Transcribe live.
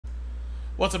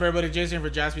What's up, everybody? Jason for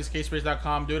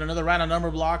jaspyscasebreaks.com doing another random number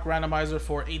block randomizer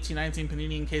for 18-19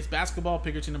 Panini Encased Basketball,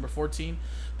 pick your team number 14.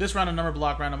 This random number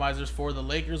block randomizers for the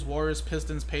Lakers, Warriors,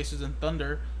 Pistons, Pacers, and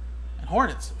Thunder, and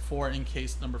Hornets for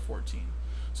Encased number 14.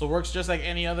 So it works just like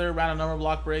any other random number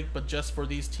block break, but just for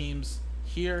these teams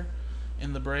here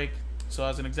in the break. So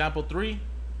as an example, 3,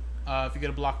 if you get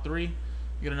a block 3, you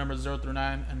get a number 0 through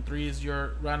 9, and 3 is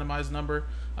your randomized number.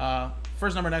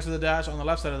 First number next to the dash on the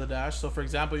left side of the dash. So for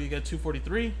example, you get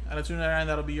 243 out of 299.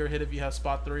 That'll be your hit if you have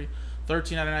spot 3.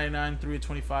 13 out of 99, 3 of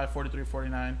 25, 43,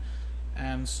 49,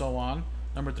 and so on.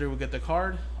 Number 3 will get the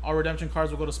card. All redemption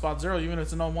cards will go to spot 0. Even if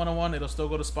it's a 1-on-1, it'll still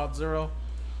go to spot 0.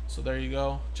 So there you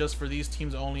go. Just for these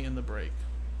teams only in the break.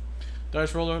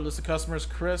 Dice roller, list of customers: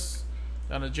 Chris,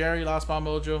 down to Jerry, last spot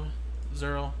mojo,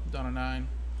 0, down to 9.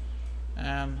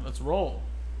 And let's roll.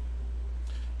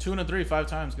 2 and a 3, 5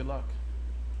 times. Good luck.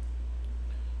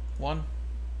 1,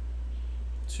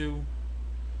 2,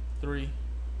 3,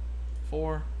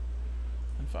 4,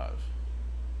 and 5.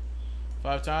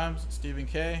 5 times. Stephen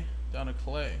K. Down to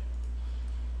Clay.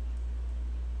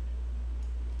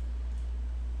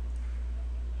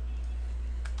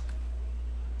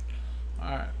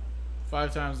 Alright.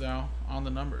 5 times now on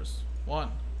the numbers. 1,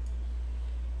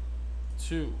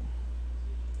 2,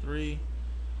 3,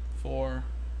 4,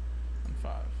 and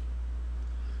 5.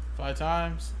 5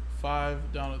 times.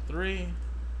 5 down to 3.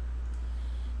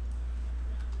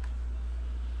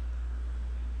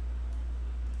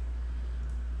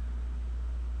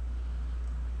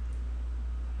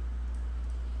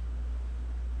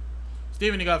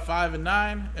 Steven, you got 5 and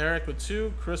 9. Eric with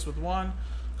 2. Chris with 1.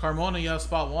 Carmona, you have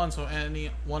spot 1, so any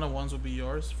one of ones will be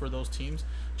yours for those teams.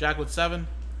 Jack with 7.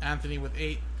 Anthony with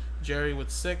 8. Jerry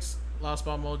with 6. Last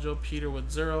spot mojo. Peter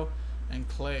with 0. And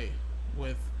Clay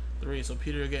with 3. So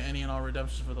Peter will get any and all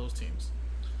redemptions for those teams.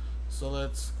 So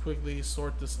let's quickly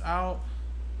sort this out,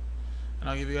 and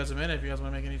I'll give you guys a minute if you guys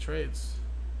want to make any trades.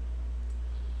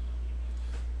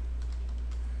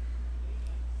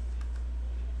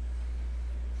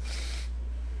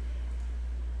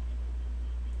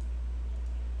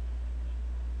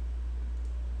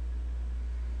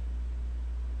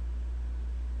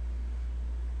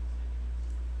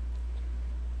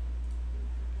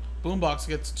 Boombox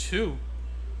gets 2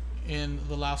 in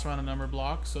the last round of number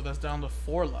block, so that's down to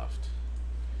 4 left.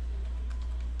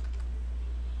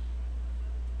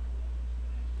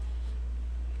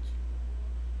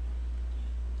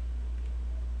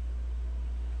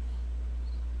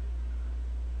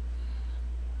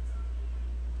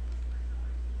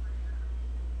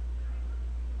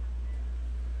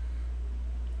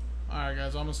 Alright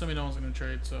guys, I'm assuming no one's going to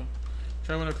trade, so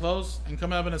trade winner close, and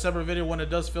coming up in a separate video when it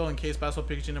does fill Encased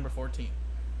Basketball Pikachu number 14.